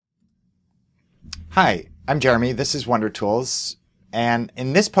Hi, I'm Jeremy. This is Wonder Tools. And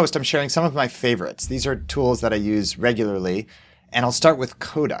in this post, I'm sharing some of my favorites. These are tools that I use regularly. And I'll start with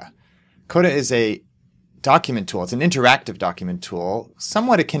Coda. Coda is a document tool. It's an interactive document tool,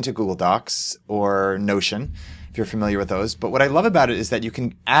 somewhat akin to Google Docs or Notion, if you're familiar with those. But what I love about it is that you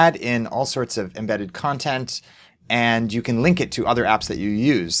can add in all sorts of embedded content and you can link it to other apps that you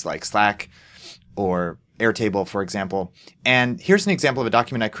use, like Slack or Airtable, for example. And here's an example of a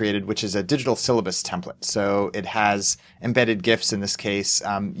document I created, which is a digital syllabus template. So it has embedded GIFs in this case.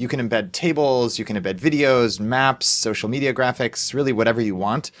 You can embed tables, you can embed videos, maps, social media graphics, really whatever you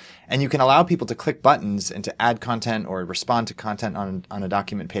want. And you can allow people to click buttons and to add content or respond to content on a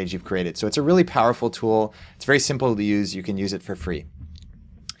document page you've created. So it's a really powerful tool. It's very simple to use. You can use it for free.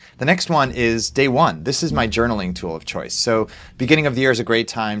 The next one is Day One. This is my journaling tool of choice. So beginning of the year is a great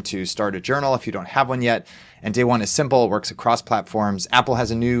time to start a journal if you don't have one yet. And Day One is simple, works across platforms. Apple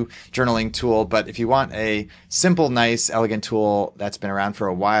has a new journaling tool, but if you want a simple, nice, elegant tool that's been around for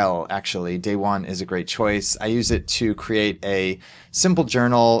a while, actually, Day One is a great choice. I use it to create a simple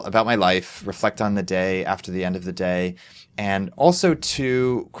journal about my life, reflect on the day after the end of the day, and also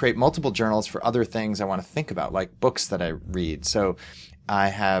to create multiple journals for other things I want to think about, like books that I read. So I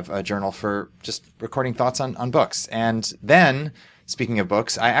have a journal for just recording thoughts on books. And then, speaking of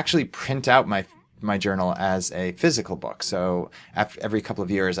books, I actually print out my journal as a physical book. So every couple of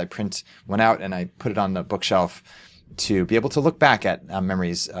years, I print one out and I put it on the bookshelf to be able to look back at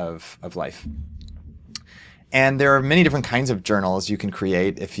memories of life. And there are many different kinds of journals you can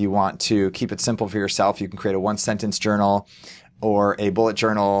create. If you want to keep it simple for yourself, you can create a one-sentence journal or a bullet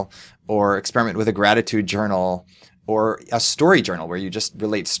journal or experiment with a gratitude journal or a story journal where you just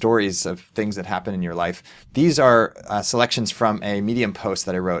relate stories of things that happen in your life. These are selections from a Medium post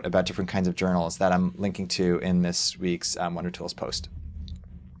that I wrote about different kinds of journals that I'm linking to in this week's Wonder Tools post.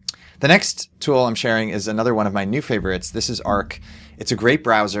 The next tool I'm sharing is another one of my new favorites. This is Arc. It's a great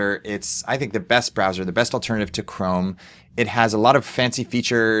browser. It's, I think, the best browser, the best alternative to Chrome. It has a lot of fancy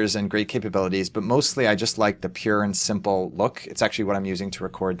features and great capabilities, but mostly I just like the pure and simple look. It's actually what I'm using to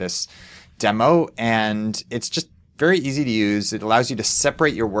record this demo, and it's just very easy to use. It allows you to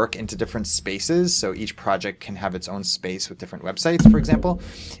separate your work into different spaces. So each project can have its own space with different websites, for example.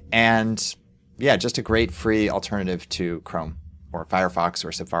 And yeah, just a great free alternative to Chrome or Firefox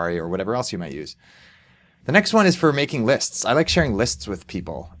or Safari or whatever else you might use. The next one is for making lists. I like sharing lists with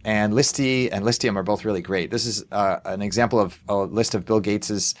people, and Listy and Listium are both really great. This is an example of a list of Bill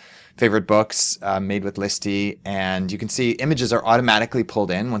Gates's favorite books made with Listy, and you can see images are automatically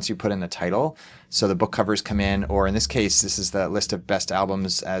pulled in once you put in the title. So the book covers come in, or in this case, this is the list of best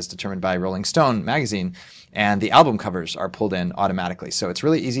albums as determined by Rolling Stone magazine, and the album covers are pulled in automatically. So it's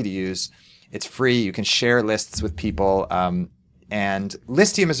really easy to use. It's free. You can share lists with people. And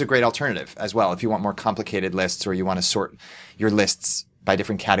Listium is a great alternative as well. If you want more complicated lists or you want to sort your lists by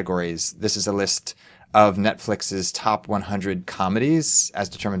different categories, this is a list of Netflix's top 100 comedies as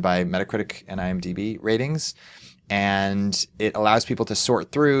determined by Metacritic and IMDb ratings. And it allows people to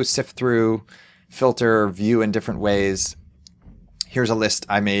sort through, sift through, filter, view in different ways. Here's a list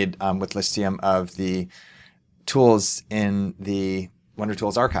I made with Listium of the tools in the Wonder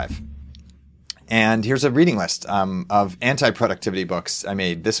Tools archive. And here's a reading list of anti-productivity books I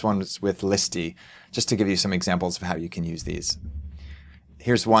made. This one's with Listy, just to give you some examples of how you can use these.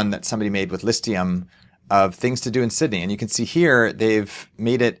 Here's one that somebody made with Listium of things to do in Sydney. And you can see here, they've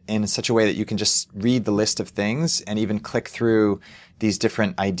made it in such a way that you can just read the list of things and even click through these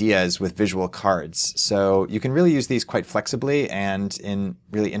different ideas with visual cards. So you can really use these quite flexibly and in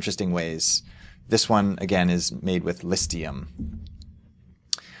really interesting ways. This one, again, is made with Listium.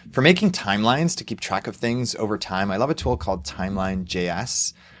 For making timelines to keep track of things over time, I love a tool called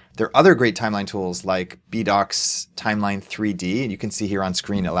Timeline.js. There are other great timeline tools like BDoc's Timeline 3D, and you can see here on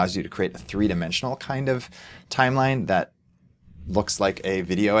screen it allows you to create a three-dimensional kind of timeline that looks like a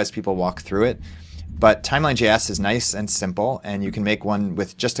video as people walk through it. But Timeline.js is nice and simple, and you can make one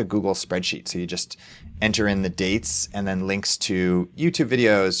with just a Google spreadsheet. So you just enter in the dates and then links to YouTube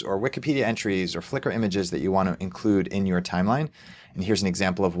videos or Wikipedia entries or Flickr images that you want to include in your timeline. And here's an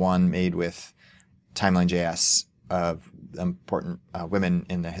example of one made with Timeline.js of important women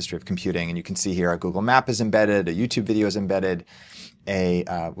in the history of computing. And you can see here a Google map is embedded, a YouTube video is embedded, a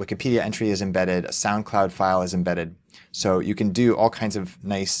Wikipedia entry is embedded, a SoundCloud file is embedded. So you can do all kinds of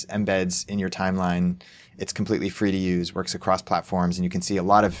nice embeds in your timeline. It's completely free to use, works across platforms, and you can see a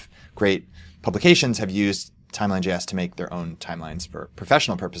lot of great publications have used Timeline.js to make their own timelines for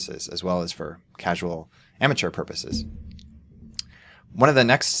professional purposes as well as for casual amateur purposes. One of the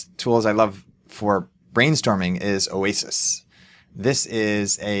next tools I love for brainstorming is Oasis. This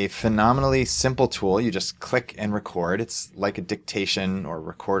is a phenomenally simple tool. You just click and record. It's like a dictation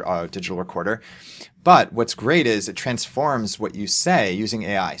or digital recorder. But what's great is it transforms what you say using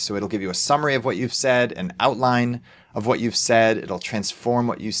AI. So it'll give you a summary of what you've said, an outline of what you've said. It'll transform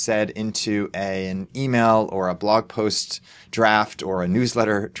what you said into an email or a blog post draft or a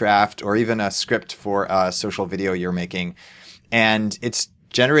newsletter draft or even a script for a social video you're making. And it's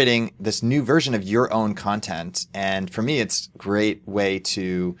generating this new version of your own content. And for me, it's a great way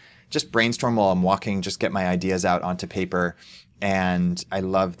to just brainstorm while I'm walking, just get my ideas out onto paper. And I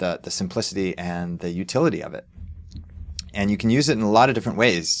love the simplicity and the utility of it. And you can use it in a lot of different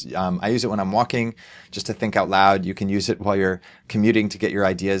ways. I use it when I'm walking just to think out loud. You can use it while you're commuting to get your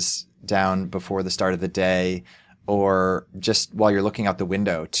ideas down before the start of the day, or just while you're looking out the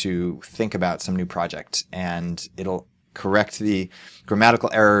window to think about some new project. And it'll correct the grammatical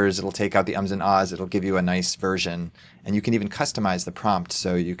errors. It'll take out the ums and ahs. It'll give you a nice version. And you can even customize the prompt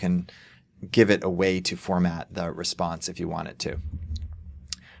so you can give it a way to format the response if you want it to.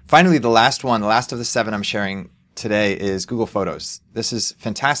 Finally, the last of the 7 I'm sharing today is Google Photos. This is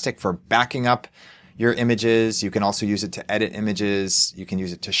fantastic for backing up your images. You can also use it to edit images. You can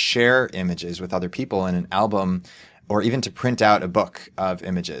use it to share images with other people in an album, or even to print out a book of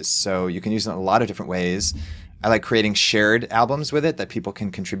images. So you can use it in a lot of different ways. I like creating shared albums with it that people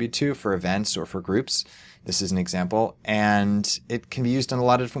can contribute to for events or for groups. This is an example. And it can be used in a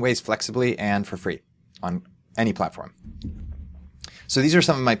lot of different ways, flexibly and for free on any platform. So these are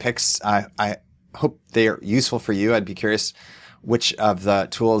some of my picks. I hope they are useful for you. I'd be curious which of the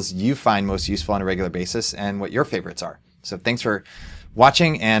tools you find most useful on a regular basis and what your favorites are. So thanks for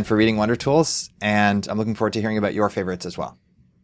watching and for reading Wonder Tools. And I'm looking forward to hearing about your favorites as well.